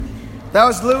That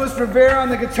was Louis Rivera on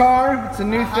the guitar. It's a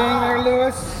new thing there,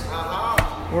 Louis.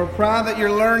 We're proud that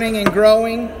you're learning and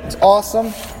growing. It's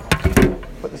awesome.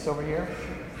 Put this over here.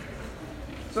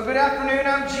 So good afternoon.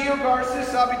 I'm Gio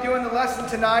Garces. I'll be doing the lesson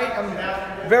tonight.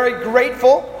 I'm very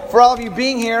grateful for all of you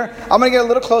being here. I'm going to get a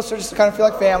little closer just to kind of feel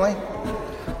like family.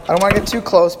 I don't want to get too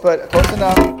close, but close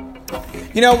enough.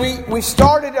 You know, we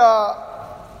started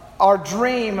our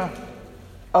dream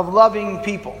of loving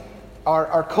people.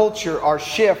 Our culture, our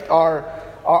shift,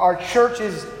 our church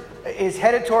is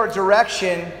headed toward a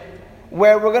direction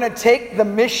where we're going to take the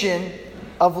mission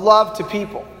of love to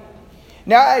people.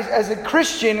 Now, as a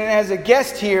Christian and as a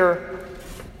guest here,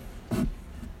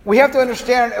 we have to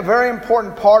understand a very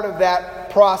important part of that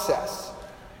process.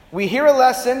 We hear a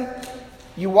lesson,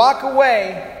 you walk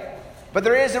away, but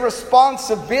there is a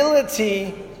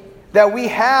responsibility that we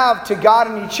have to God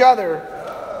and each other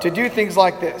to do things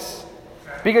like this.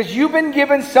 Because you've been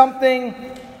given something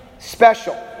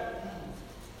special.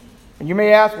 And you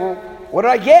may ask, well, what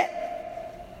did I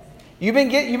get? You've been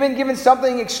given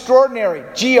something extraordinary.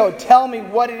 Gio, tell me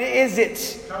what it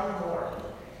is. Tell me more.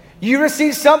 You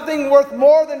received something worth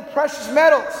more than precious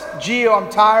metals. Gio, I'm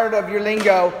tired of your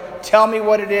lingo. Tell me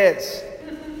what it is.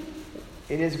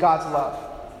 It is God's love.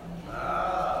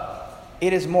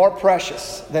 It is more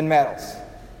precious than metals.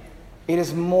 It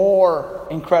is more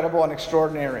incredible and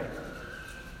extraordinary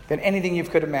than anything you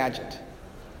could have imagined.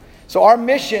 So our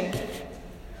mission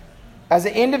as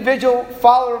an individual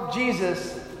follower of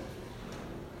Jesus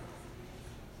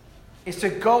is to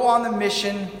go on the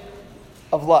mission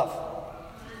of love.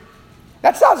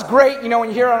 That sounds great, you know, when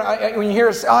you hear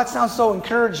it, oh, it sounds so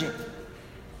encouraging.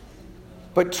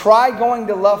 But try going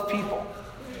to love people.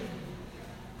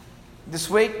 This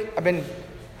week, I've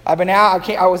been out.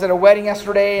 I was at a wedding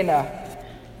yesterday, and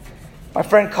my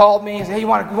friend called me and said, hey, you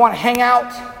want to hang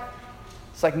out?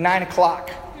 It's like 9 o'clock.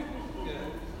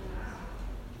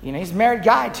 You know, he's a married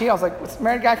guy, too. I was like, what's a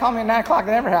married guy calling me at 9 o'clock?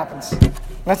 That never happens.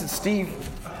 Unless it's Steve.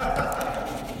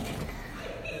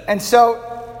 And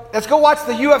so, let's go watch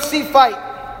the UFC fight.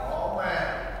 Oh,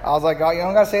 man. I was like, oh, you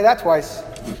don't got to say that twice.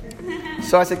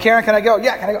 So I said, Karen, can I go?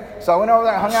 Yeah, can I go? So I went over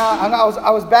there, hung out.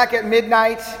 I was back at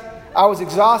midnight. I was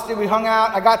exhausted. We hung out.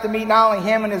 I got to meet not only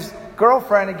him and his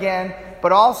girlfriend again,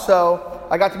 but also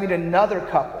I got to meet another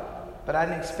couple. But I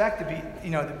didn't expect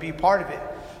to be part of it.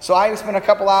 So I spent a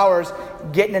couple hours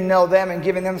getting to know them and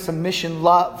giving them some mission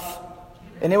love.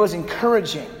 And it was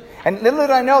encouraging. And little did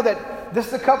I know that this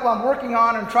is a couple I'm working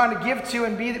on and trying to give to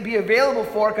and be available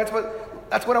for. That's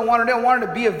what I wanted to do. I wanted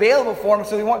to be available for them.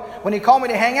 So when he called me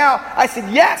to hang out, I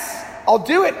said, yes, I'll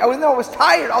do it. I was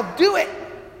tired. I'll do it.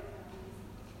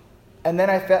 And then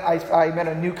I met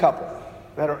a new couple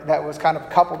that was kind of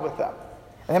coupled with them.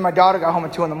 And then my daughter got home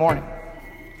at 2 a.m.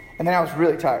 And then I was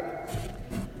really tired.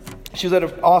 She was at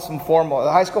an awesome formal.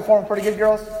 The high school formal, pretty good,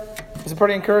 girls? Is it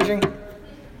pretty encouraging?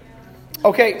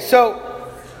 Okay,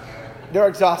 so they're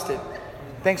exhausted.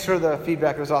 Thanks for the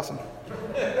feedback. It was awesome.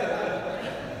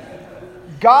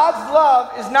 God's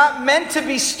love is not meant to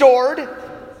be stored.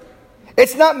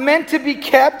 It's not meant to be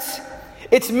kept.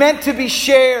 It's meant to be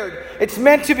shared. It's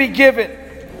meant to be given.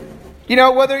 You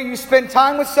know, whether you spend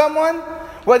time with someone,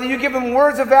 whether you give them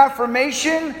words of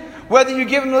affirmation, whether you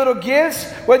give them little gifts,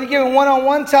 whether you give them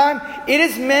one-on-one time, it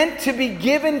is meant to be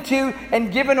given to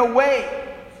and given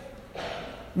away.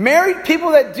 Married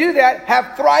people that do that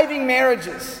have thriving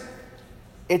marriages.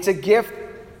 It's a gift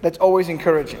that's always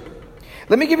encouraging.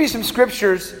 Let me give you some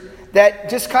scriptures that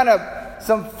just kind of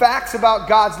some facts about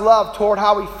God's love toward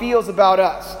how He feels about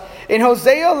us. In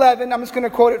Hosea 11, I'm just going to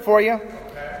quote it for you.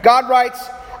 God writes,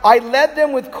 I led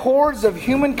them with cords of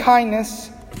human kindness,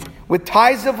 with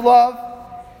ties of love.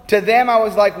 To them I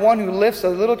was like one who lifts a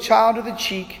little child to the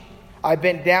cheek. I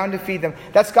bent down to feed them.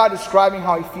 That's God describing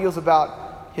how He feels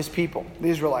about His people, the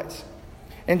Israelites.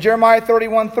 In Jeremiah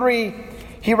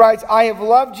 31:3, He writes, I have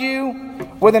loved you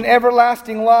with an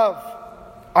everlasting love.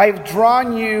 I have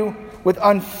drawn you with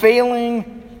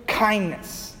unfailing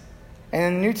kindness. And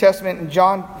in the New Testament, in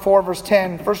John 4, verse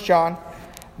 10, 1 John,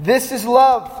 this is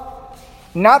love.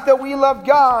 Not that we loved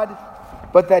God,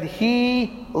 but that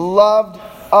He loved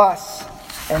us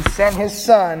and sent His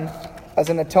Son as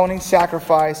an atoning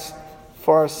sacrifice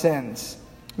for our sins.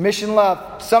 Mission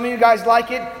love. Some of you guys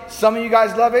like it. Some of you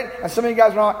guys love it. And some of you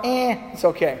guys are all, it's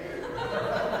okay.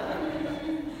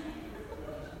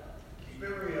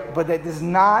 But that does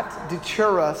not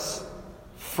deter us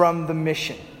from the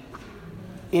mission.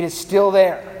 It is still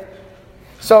there.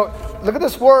 So, look at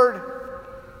this word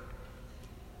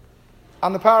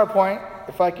on the PowerPoint.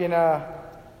 If I can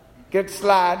get it to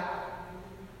slide.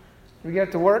 We get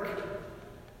it to work?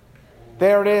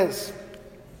 There it is.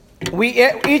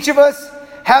 Each of us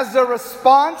has a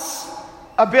response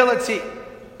ability.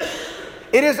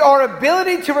 It is our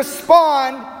ability to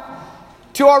respond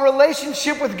to our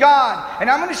relationship with God. And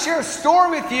I'm going to share a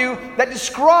story with you that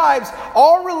describes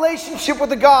our relationship with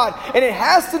the God. And it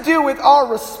has to do with our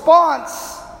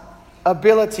response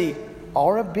ability.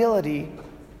 Our ability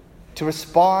to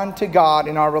respond to God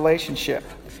in our relationship.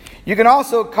 You can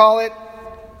also call it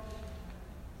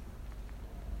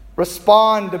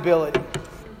respondability.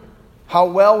 How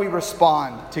well we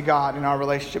respond to God in our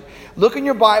relationship. Look in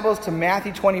your Bibles to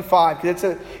Matthew 25,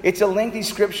 because it's a lengthy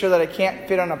scripture that I can't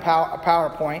fit on a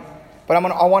PowerPoint, but I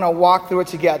want to walk through it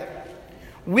together.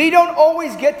 We don't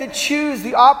always get to choose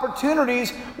the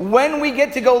opportunities when we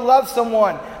get to go love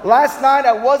someone. Last night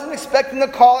I wasn't expecting the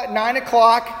call at 9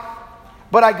 o'clock,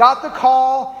 but I got the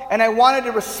call and I wanted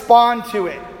to respond to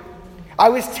it. I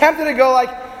was tempted to go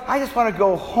I just want to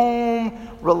go home,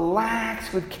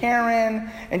 relax with Karen,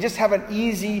 and just have an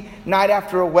easy night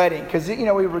after a wedding. Because we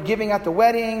were giving out the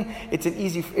wedding.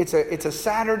 It's a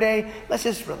Saturday. Let's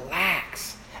just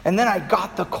relax. And then I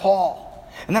got the call,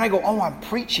 and then I go, I'm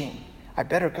preaching. I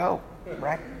better go,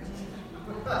 right?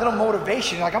 A little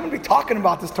motivation. I'm going to be talking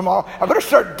about this tomorrow. I better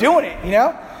start doing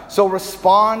it. So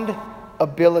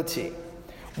respondability.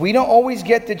 We don't always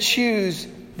get to choose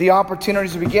the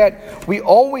opportunities we get. We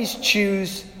always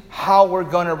choose how we're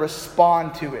going to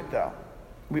respond to it, though.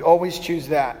 We always choose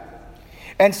that.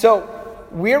 And so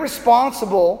we're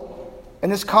responsible in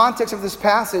this context of this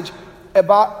passage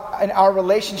about in our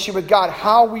relationship with God,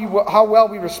 how well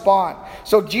we respond.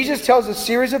 So Jesus tells a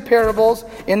series of parables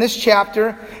in this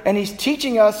chapter, and he's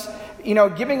teaching us,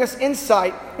 giving us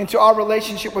insight into our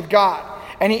relationship with God.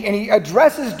 And he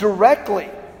addresses directly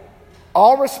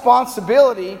all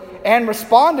responsibility and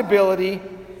respondability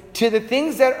to the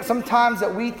things that sometimes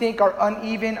that we think are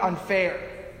uneven, unfair.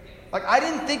 I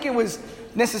didn't think it was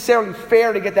necessarily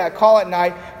fair to get that call at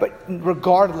night, but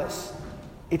regardless,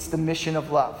 it's the mission of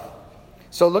love.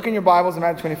 So look in your Bibles in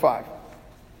Matthew 25.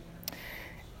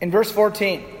 In verse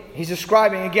 14, he's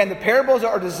describing, again, the parables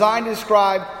are designed to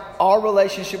describe our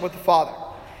relationship with the Father.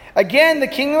 Again, the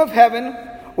kingdom of heaven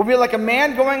will be like a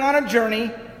man going on a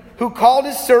journey who called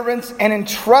his servants and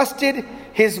entrusted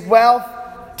his wealth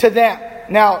to them.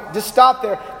 Now, just stop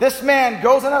there. This man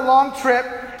goes on a long trip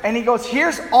and he goes,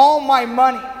 here's all my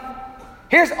money.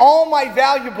 Here's all my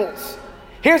valuables.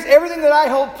 Here's everything that I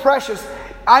hold precious.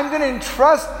 I'm going to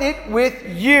entrust it with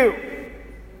you.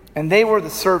 And they were the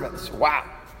servants. Wow.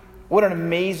 What an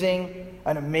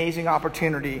amazing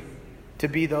opportunity to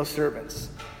be those servants.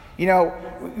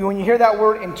 When you hear that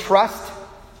word entrust,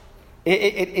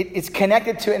 it's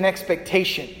connected to an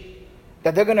expectation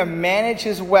that they're going to manage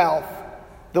his wealth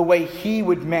the way he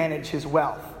would manage his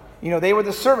wealth. They were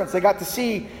the servants. They got to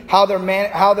see how the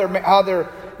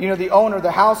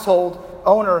household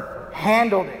owner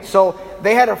handled it. So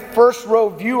they had a first row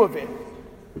view of it.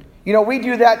 We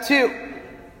do that too.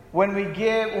 When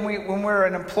we're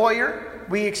an employer,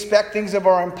 we expect things of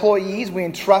our employees. We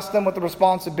entrust them with the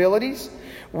responsibilities.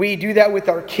 We do that with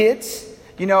our kids.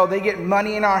 They get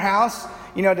money in our house.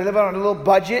 They live on a little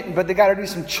budget, but they got to do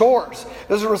some chores.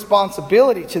 There's a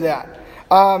responsibility to that.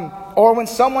 Or when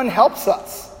someone helps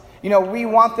us, we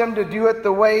want them to do it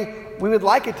the way we would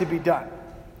like it to be done.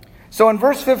 So in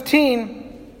verse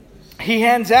 15, he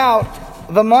hands out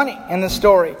the money in the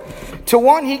story. To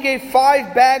one he gave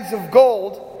 5 bags of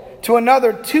gold, to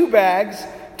another 2 bags,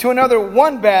 to another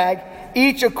 1 bag,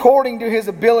 each according to his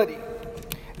ability.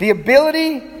 The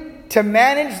ability to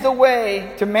manage it the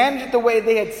way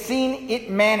they had seen it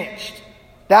managed.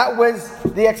 That was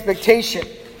the expectation.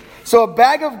 So a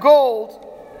bag of gold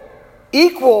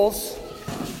equals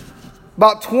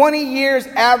about 20 years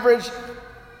average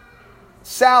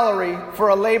salary for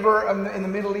a laborer in the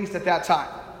Middle East at that time.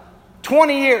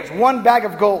 20 years, 1 bag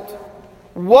of gold.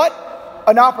 What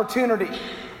an opportunity.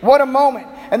 What a moment.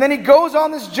 And then he goes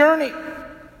on this journey.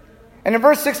 And in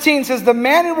verse 16 it says, the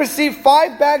man who received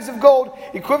 5 bags of gold,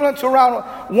 equivalent to around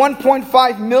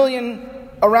 1.5 million,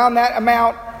 around that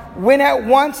amount, went at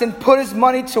once and put his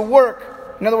money to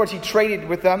work. In other words, he traded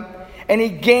with them. And he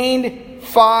gained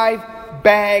 5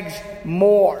 bags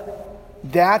more.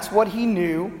 That's what he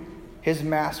knew his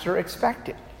master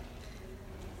expected.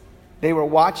 They were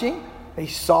watching, they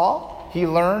saw, he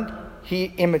learned, he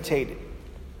imitated.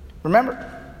 Remember,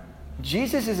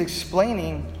 Jesus is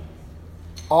explaining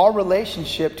our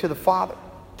relationship to the Father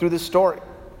through this story.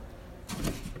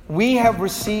 We have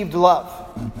received love.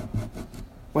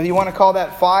 Whether you want to call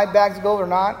that 5 bags of gold or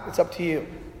not, it's up to you.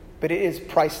 But it is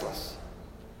priceless.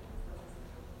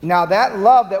 Now that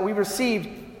love that we received,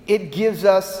 it gives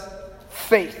us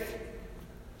faith.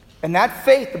 And that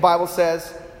faith, the Bible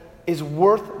says, is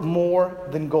worth more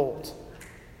than gold.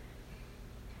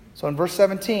 So in verse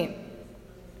 17,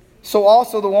 so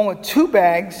also the one with 2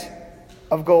 bags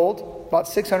of gold, about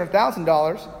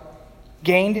 $600,000,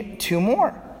 gained 2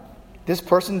 more. This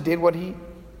person did what he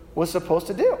was supposed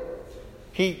to do.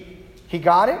 He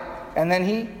got it, and then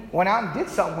he went out and did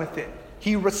something with it.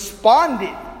 He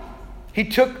responded. He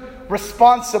took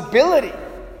responsibility.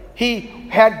 He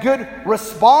had good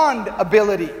respond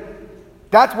ability.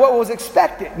 That's what was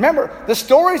expected. Remember, the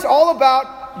story is all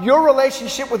about your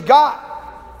relationship with God.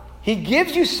 He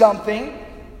gives you something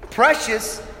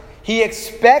precious. He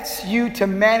expects you to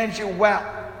manage it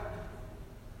well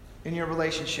in your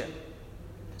relationship.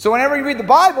 So whenever you read the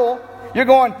Bible, you're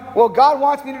going, well, God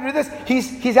wants me to do this.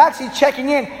 He's actually checking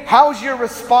in. How's your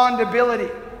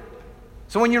respondability?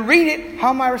 So when you read it, how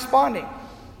am I responding?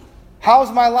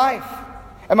 How's my life?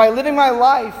 Am I living my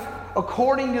life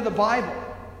according to the Bible?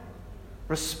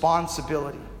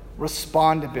 Responsibility.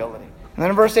 Respondability. And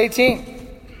then in verse 18,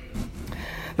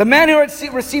 the man who had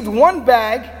received 1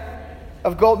 bag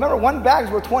of gold. Remember, 1 bag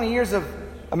is worth 20 years of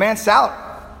a man's salary.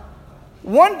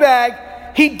 1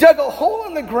 bag, he dug a hole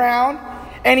in the ground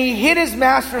and he hid his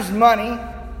master's money.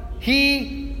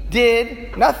 He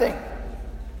did nothing.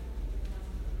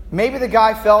 Maybe the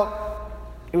guy felt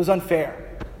it was unfair.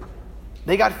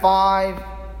 They got 5,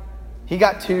 he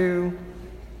got 2,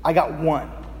 I got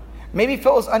 1. Maybe he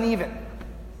felt it was uneven.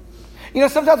 You know,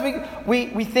 sometimes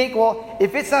we think, well,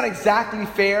 if it's not exactly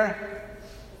fair,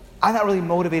 I'm not really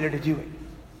motivated to do it.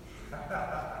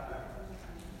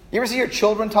 You ever see your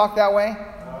children talk that way?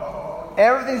 No.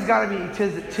 Everything's got to be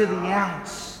to the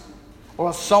ounce, or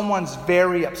else someone's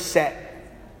very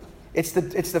upset. It's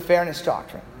the fairness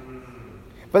doctrine.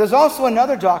 But there's also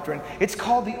another doctrine. It's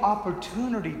called the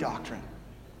opportunity doctrine.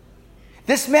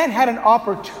 This man had an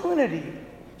opportunity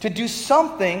to do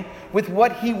something with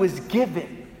what he was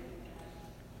given.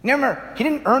 Remember, he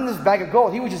didn't earn this bag of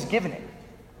gold. He was just given it.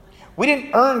 We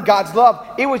didn't earn God's love.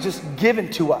 It was just given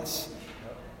to us.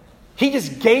 He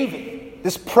just gave it,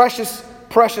 this precious,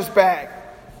 precious bag.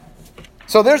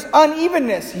 So there's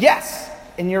unevenness, yes,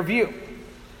 in your view.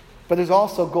 But there's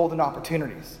also golden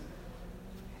opportunities.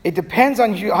 It depends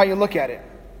on you, how you look at it.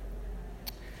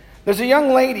 There's a young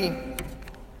lady,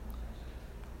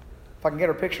 if I can get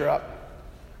her picture up,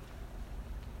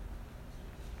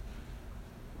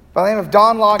 by the name of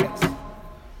Dawn Loggins.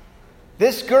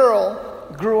 This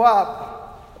girl grew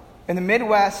up in the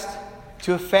Midwest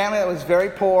to a family that was very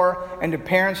poor and to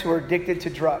parents who were addicted to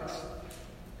drugs.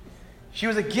 She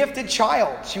was a gifted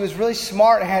child. She was really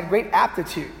smart and had great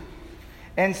aptitude.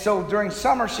 And so during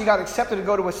summer, she got accepted to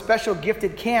go to a special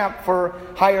gifted camp for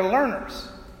higher learners.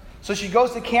 So she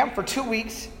goes to camp for 2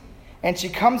 weeks, and she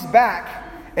comes back,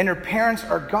 and her parents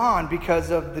are gone because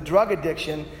of the drug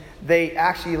addiction. They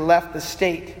actually left the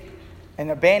state and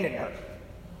abandoned her.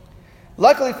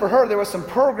 Luckily for her, there were some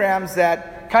programs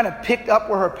that kind of picked up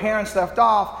where her parents left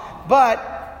off,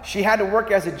 but she had to work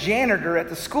as a janitor at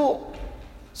the school.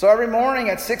 So every morning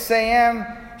at 6 a.m.,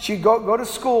 she'd go to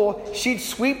school. She'd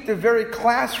sweep the very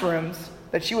classrooms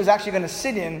that she was actually going to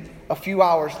sit in a few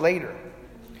hours later.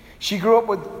 She grew up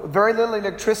with very little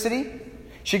electricity.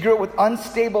 She grew up with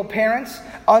unstable parents,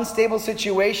 unstable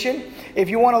situation. If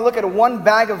you want to look at 1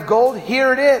 bag of gold,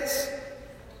 here it is.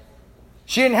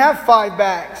 She didn't have 5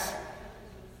 bags.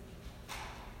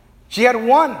 She had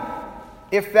 1,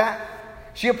 if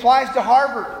that. She applies to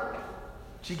Harvard.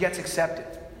 She gets accepted.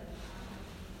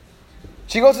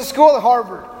 She goes to school at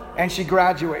Harvard and she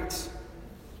graduates.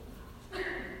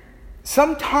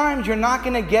 Sometimes you're not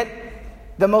going to get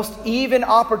the most even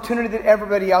opportunity that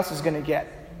everybody else is going to get.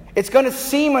 It's going to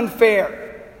seem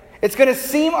unfair. It's going to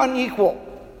seem unequal.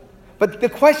 But the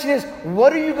question is,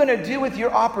 what are you going to do with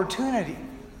your opportunity?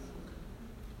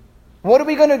 What are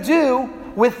we going to do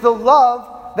with the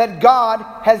love that God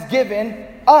has given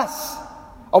us?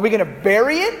 Are we going to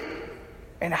bury it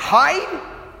and hide?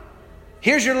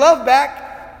 Here's your love back.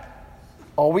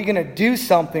 Or are we going to do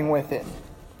something with it?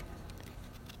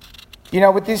 You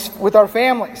know, with our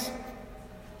families.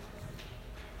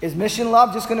 Is mission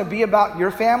love just going to be about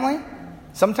your family?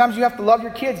 Sometimes you have to love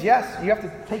your kids, yes. You have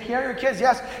to take care of your kids,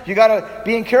 yes. You got to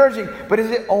be encouraging. But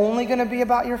is it only going to be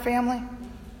about your family?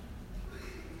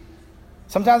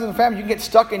 Sometimes in the family you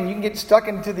can get stuck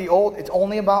into the old, it's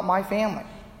only about my family.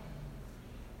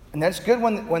 And that's good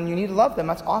when you need to love them.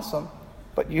 That's awesome.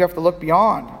 But you have to look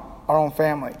beyond our own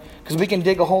family. Because we can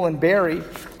dig a hole and bury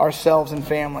ourselves in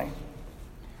family.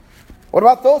 What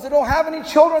about those that don't have any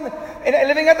children and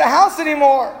living at the house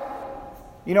anymore?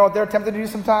 You know what they're tempted to do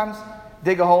sometimes?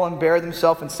 Dig a hole and bury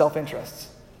themselves in self-interests.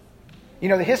 You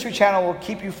know, the History Channel will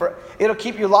it'll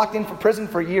keep you locked in for prison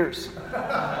for years.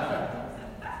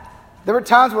 There were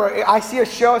times where I see a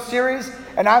series,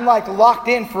 and I'm like locked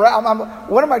in forever.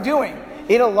 What am I doing?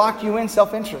 It'll lock you in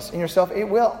self-interest in yourself. It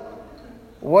will.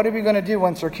 What are we going to do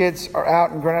once our kids are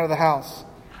out and grown out of the house?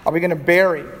 Are we going to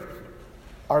bury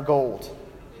our gold?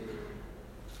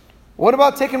 What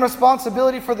about taking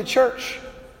responsibility for the church?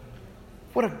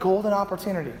 What a golden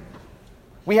opportunity.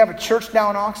 We have a church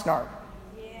now in Oxnard.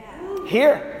 Yeah.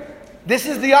 Here. This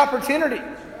is the opportunity.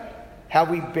 Have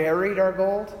we buried our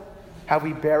gold? Have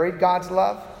we buried God's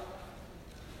love?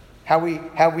 Have we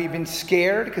been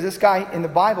scared? Because this guy in the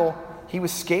Bible, he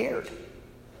was scared.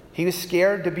 He was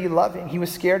scared to be loving. He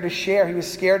was scared to share. He was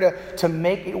scared to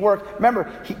make it work. Remember,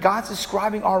 God's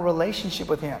describing our relationship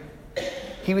with him.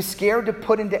 He was scared to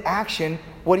put into action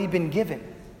what he'd been given.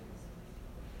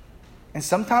 And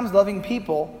sometimes loving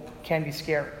people can be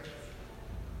scary.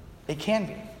 It can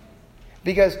be.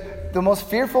 Because the most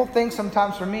fearful thing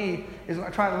sometimes for me is when I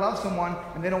try to love someone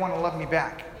and they don't want to love me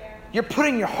back. You're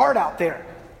putting your heart out there.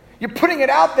 You're putting it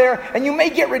out there and you may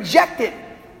get rejected.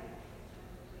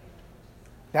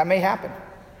 That may happen.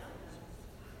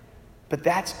 But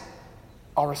that's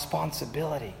our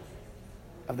responsibility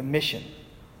of the mission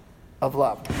of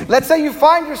love. Let's say you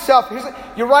find yourself,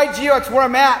 you're right, Gio, it's where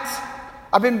I'm at.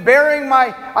 I've been burying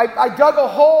I dug a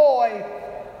hole.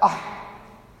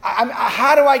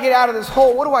 How do I get out of this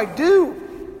hole? What do I do?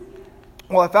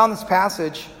 Well, I found this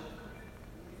passage.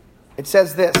 It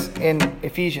says this in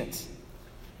Ephesians.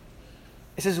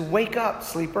 It says, wake up,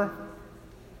 sleeper.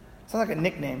 Sounds like a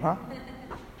nickname, huh?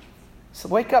 So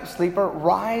wake up, sleeper.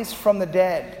 Rise from the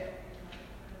dead,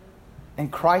 and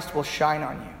Christ will shine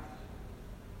on you.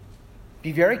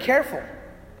 Be very careful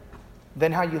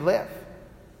then how you live.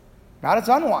 Not as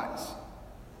unwise,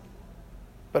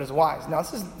 but as wise. Now,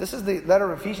 this is the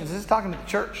letter of Ephesians. This is talking to the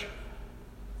church.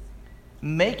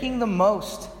 Making the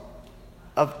most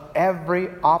of every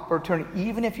opportunity,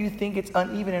 even if you think it's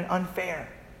uneven and unfair.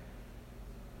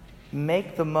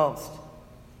 Make the most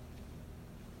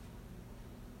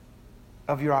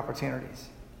of your opportunities,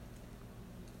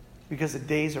 because the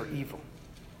days are evil.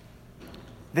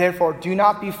 Therefore, do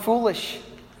not be foolish,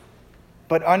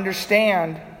 but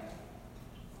understand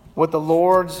what the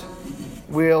Lord's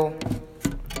will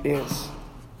is.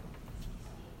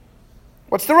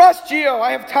 What's the rush, Gio?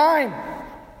 I have time.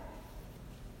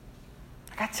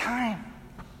 I got time.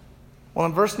 Well,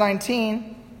 in verse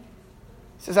 19,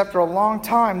 it says, after a long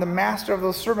time, the master of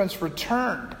those servants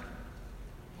returned.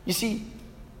 You see,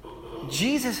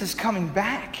 Jesus is coming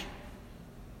back.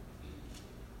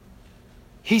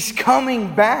 He's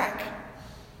coming back.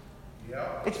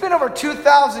 Yep. It's been over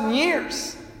 2,000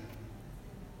 years.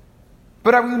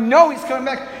 But we know he's coming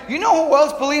back. You know who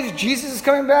else believes Jesus is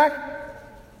coming back?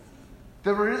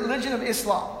 The religion of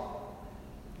Islam.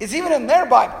 It's even in their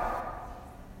Bible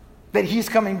that he's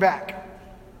coming back.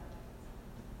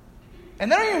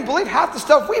 And they don't even believe half the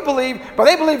stuff we believe, but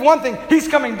they believe one thing: he's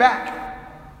coming back.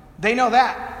 They know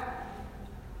that.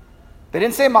 They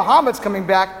didn't say Muhammad's coming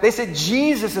back. They said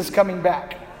Jesus is coming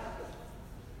back.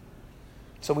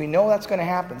 So we know that's going to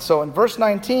happen. So in verse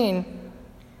 19,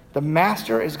 the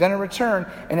master is going to return.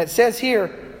 And it says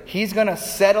here, he's going to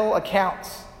settle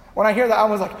accounts. When I hear that, I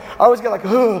always get like,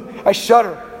 ugh, I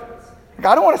shudder. Like,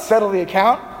 I don't want to settle the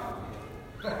account.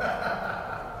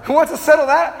 Who wants to settle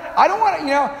that? I don't want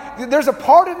to, there's a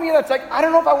part of me that's like, I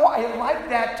don't know if I like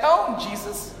that tone,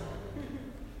 Jesus.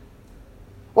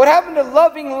 What happened to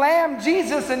loving Lamb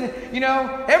Jesus? And,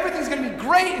 everything's going to be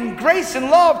great and grace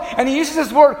and love. And he uses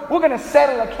this word, we're going to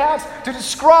settle accounts to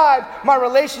describe my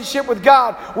relationship with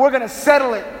God. We're going to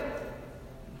settle it.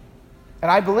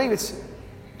 And I believe it's,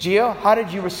 Gio, how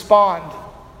did you respond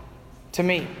to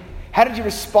me? How did you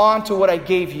respond to what I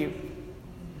gave you?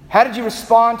 How did you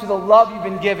respond to the love you've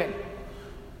been given?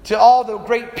 To all the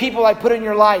great people I put in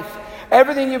your life?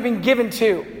 Everything you've been given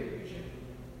to?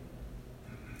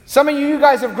 Some of you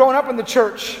guys have grown up in the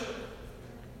church.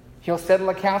 He'll settle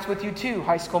accounts with you too,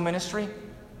 high school ministry.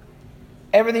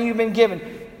 Everything you've been given.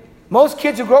 Most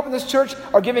kids who grow up in this church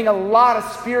are giving a lot of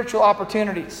spiritual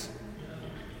opportunities.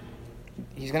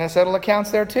 He's going to settle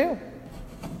accounts there too.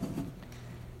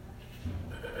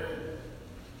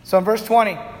 So in verse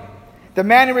 20, the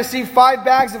man who received 5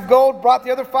 bags of gold brought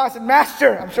the other 5 and said,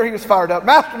 Master, I'm sure he was fired up.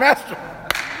 Master,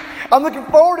 I'm looking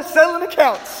forward to settling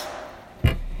accounts.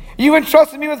 You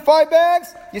entrusted me with 5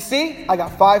 bags? You see, I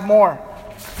got 5 more.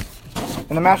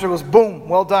 And the master goes, boom,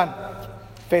 well done,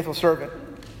 faithful servant.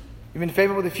 You've been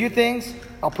faithful with a few things,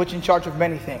 I'll put you in charge of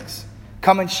many things.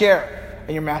 Come and share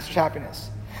in your master's happiness.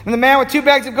 And the man with 2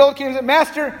 bags of gold came and said,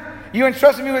 Master, you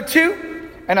entrusted me with 2,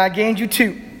 and I gained you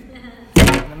 2.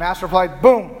 And the master replied,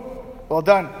 boom, well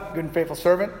done, good and faithful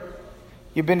servant.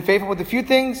 You've been faithful with a few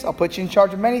things. I'll put you in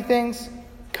charge of many things.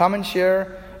 Come and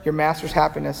share your master's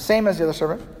happiness. Same as the other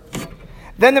servant.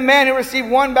 Then the man who received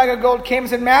 1 bag of gold came and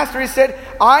said, Master, he said,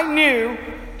 I knew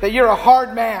that you're a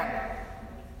hard man,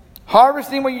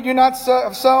 harvesting where you do not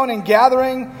have sown and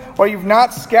gathering where you've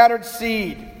not scattered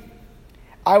seed.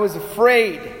 I was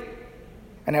afraid,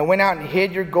 and I went out and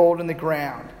hid your gold in the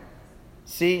ground.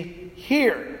 See,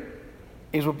 here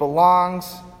is what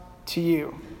belongs to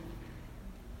you.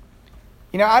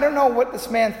 You know, I don't know what this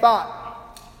man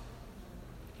thought,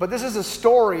 but this is a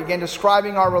story, again,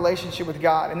 describing our relationship with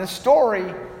God. In the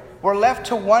story, we're left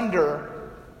to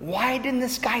wonder, why didn't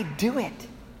this guy do it?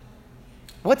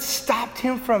 What stopped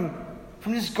him from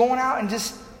just going out and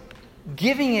just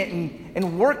giving it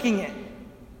and working it?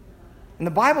 And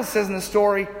the Bible says in the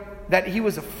story that he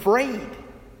was afraid,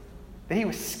 that he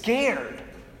was scared.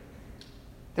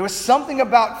 There was something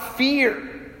about fear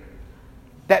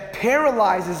that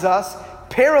paralyzed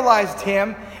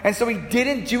him, and so he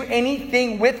didn't do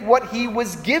anything with what he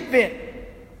was given.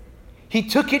 He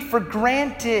took it for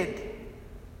granted.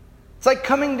 It's like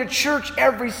coming to church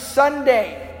every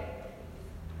Sunday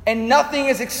and nothing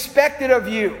is expected of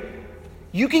you.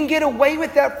 You can get away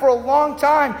with that for a long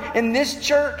time in this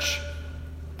church.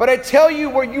 But I tell you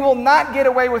where you will not get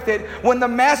away with it. When the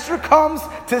master comes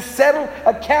to settle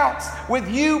accounts with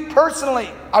you personally,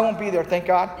 I won't be there, thank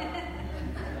God.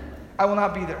 I will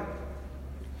not be there.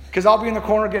 Because I'll be in the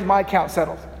corner getting my account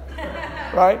settled.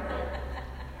 Right?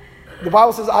 The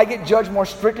Bible says I get judged more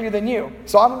strictly than you.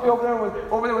 So I'm going to be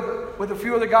over there with a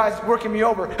few other guys working me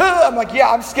over. I'm like,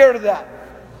 yeah, I'm scared of that.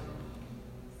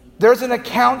 There's an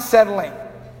account settling.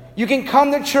 You can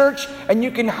come to church and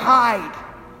you can hide.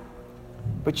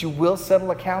 But you will settle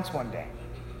accounts one day.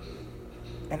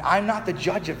 And I'm not the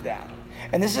judge of that.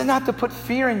 And this is not to put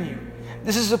fear in you.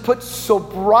 This is to put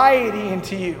sobriety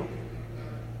into you.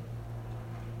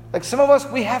 Like some of us,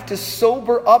 we have to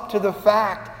sober up to the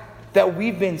fact that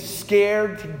we've been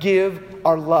scared to give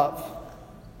our love.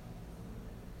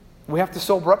 We have to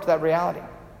sober up to that reality.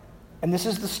 And this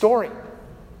is the story.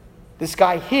 This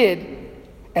guy hid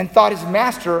and thought his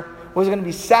master was going to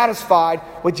be satisfied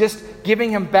with just giving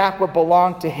him back what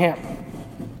belonged to him.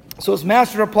 So his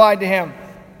master replied to him,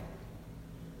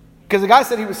 because the guy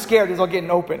said he was scared, he's all getting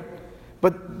open.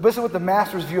 But listen what the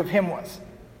master's view of him was.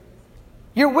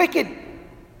 You're wicked.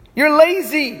 You're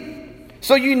lazy.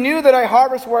 So you knew that I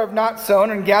harvest where I have not sown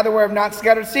and gather where I have not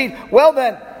scattered seed. Well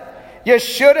then, you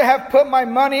should have put my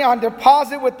money on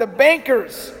deposit with the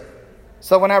bankers.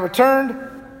 So when I returned,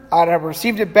 I'd have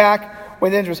received it back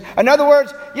with interest. In other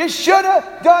words, you should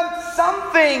have done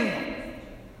something.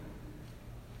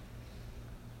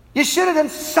 You should have done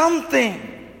something.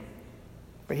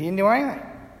 But he didn't do anything.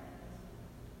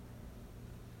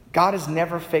 God is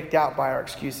never faked out by our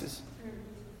excuses.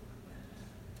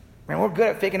 Man, we're good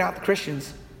at faking out the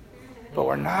Christians, but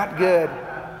we're not good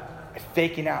at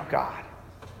faking out God.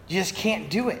 You just can't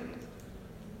do it.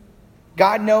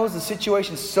 God knows the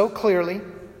situation so clearly.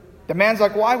 The man's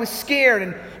like, well, I was scared.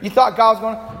 And you thought God was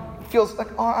going to feel like,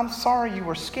 oh, I'm sorry you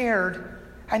were scared.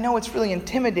 I know it's really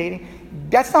intimidating.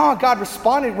 That's not how God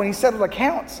responded when he settled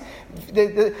accounts.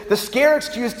 The scare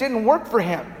excuse didn't work for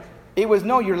him. It was,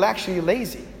 no, you're actually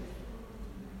lazy.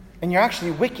 And you're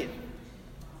actually wicked.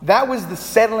 That was the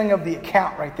settling of the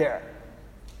account right there.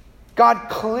 God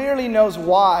clearly knows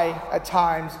why at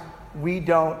times we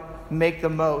don't make the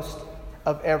most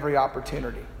of every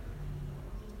opportunity.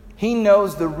 He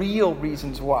knows the real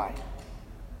reasons why.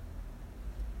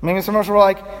 Maybe some of us were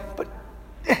like, but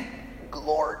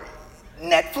Lord,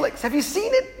 Netflix, have you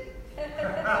seen it?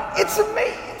 It's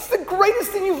amazing. It's the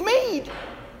greatest thing you've made.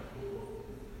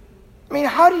 I mean,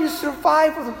 how do you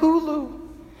survive with Hulu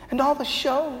and all the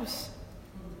shows?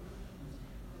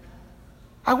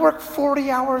 I work 40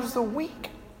 hours a week.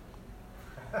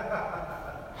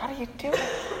 How do you do it?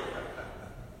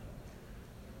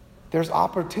 There's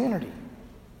opportunity.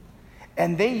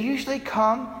 And they usually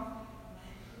come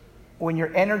when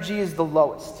your energy is the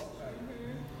lowest.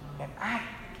 And I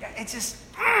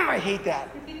hate that.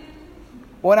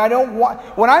 When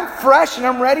I'm fresh and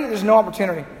I'm ready, there's no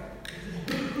opportunity.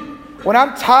 When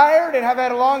I'm tired and have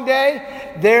had a long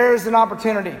day, there's an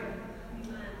opportunity.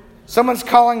 Someone's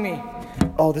calling me.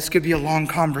 Oh, this could be a long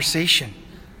conversation.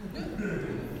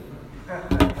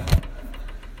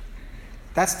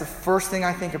 That's the first thing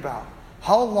I think about.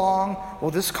 How long will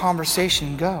this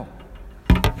conversation go?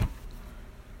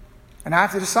 And I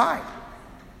have to decide.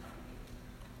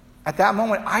 At that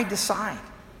moment, I decide.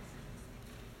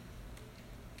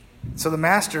 So the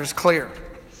master is clear.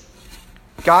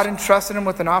 God entrusted him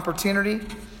with an opportunity,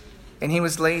 and he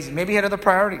was lazy. Maybe he had other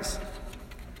priorities.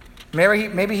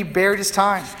 Maybe he buried his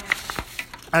time.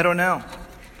 I don't know.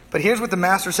 But here's what the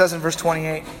master says in verse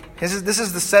 28. This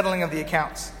is the settling of the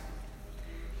accounts.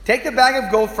 Take the bag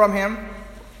of gold from him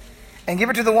and give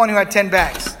it to the one who had 10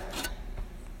 bags.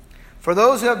 For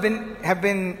those who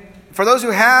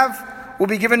have will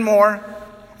be given more,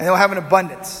 and they will have an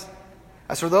abundance.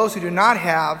 As for those who do not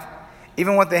have,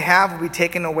 even what they have will be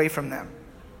taken away from them.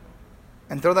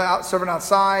 And throw the servant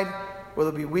outside, where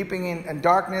there will be weeping and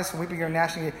darkness, and weeping and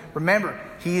gnashing. Remember,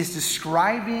 he is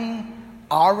describing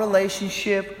our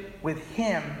relationship with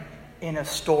him in a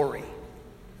story.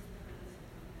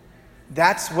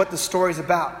 That's what the story is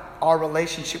about, our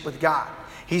relationship with God.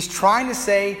 He's trying to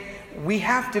say we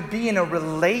have to be in a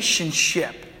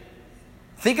relationship.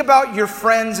 Think about your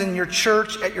friends in your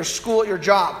church, at your school, at your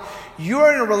job.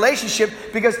 You're in a relationship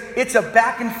because it's a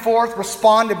back and forth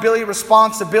responsibility.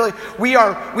 We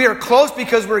are close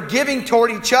because we're giving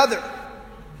toward each other.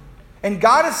 And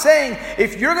God is saying,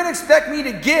 if you're going to expect me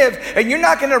to give and you're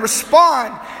not going to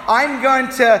respond, I'm going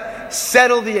to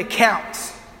settle the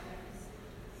accounts.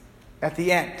 At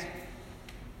the end,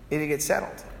 it'll get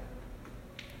settled.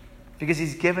 Because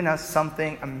he's given us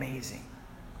something amazing.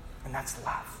 And that's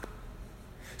love.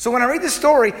 So when I read the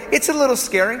story, it's a little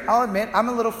scary. I'll admit, I'm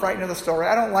a little frightened of the story.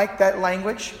 I don't like that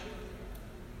language.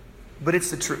 But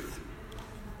it's the truth.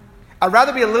 I'd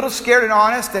rather be a little scared and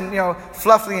honest than,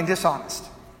 fluffy and dishonest.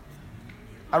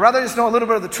 I'd rather just know a little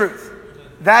bit of the truth.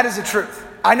 That is the truth.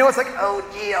 I know it's like, oh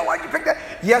yeah, why'd you pick that?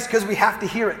 Yes, because we have to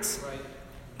hear it.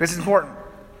 This is important.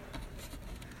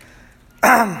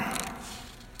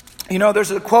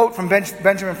 There's a quote from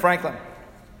Benjamin Franklin.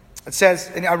 It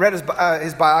says, and I read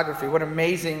his biography, what an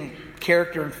amazing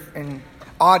character and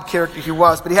odd character he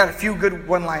was, but he had a few good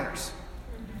one-liners.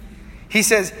 He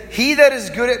says, he that is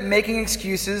good at making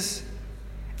excuses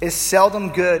is seldom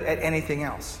good at anything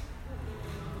else.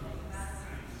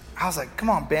 I was like, come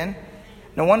on, Ben.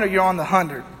 No wonder you're on the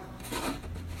 100.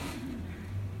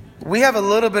 We have a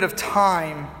little bit of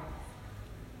time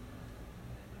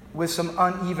with some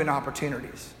uneven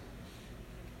opportunities.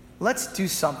 Let's do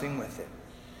something with it.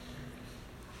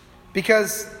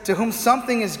 Because to whom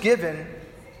something is given,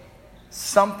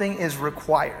 something is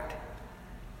required.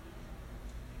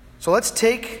 So let's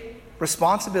take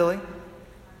responsibility.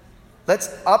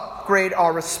 Let's upgrade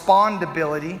our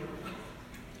respondability.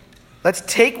 Let's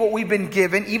take what we've been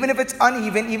given, even if it's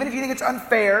uneven, even if you think it's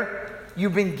unfair,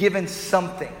 you've been given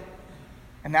something.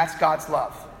 And that's God's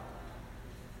love.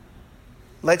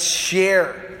 Let's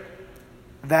share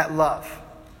that love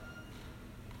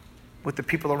with the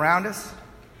people around us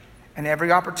and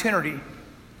every opportunity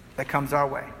that comes our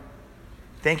way.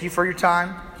 Thank you for your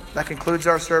time. That concludes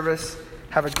our service.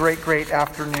 Have a great, great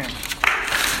afternoon.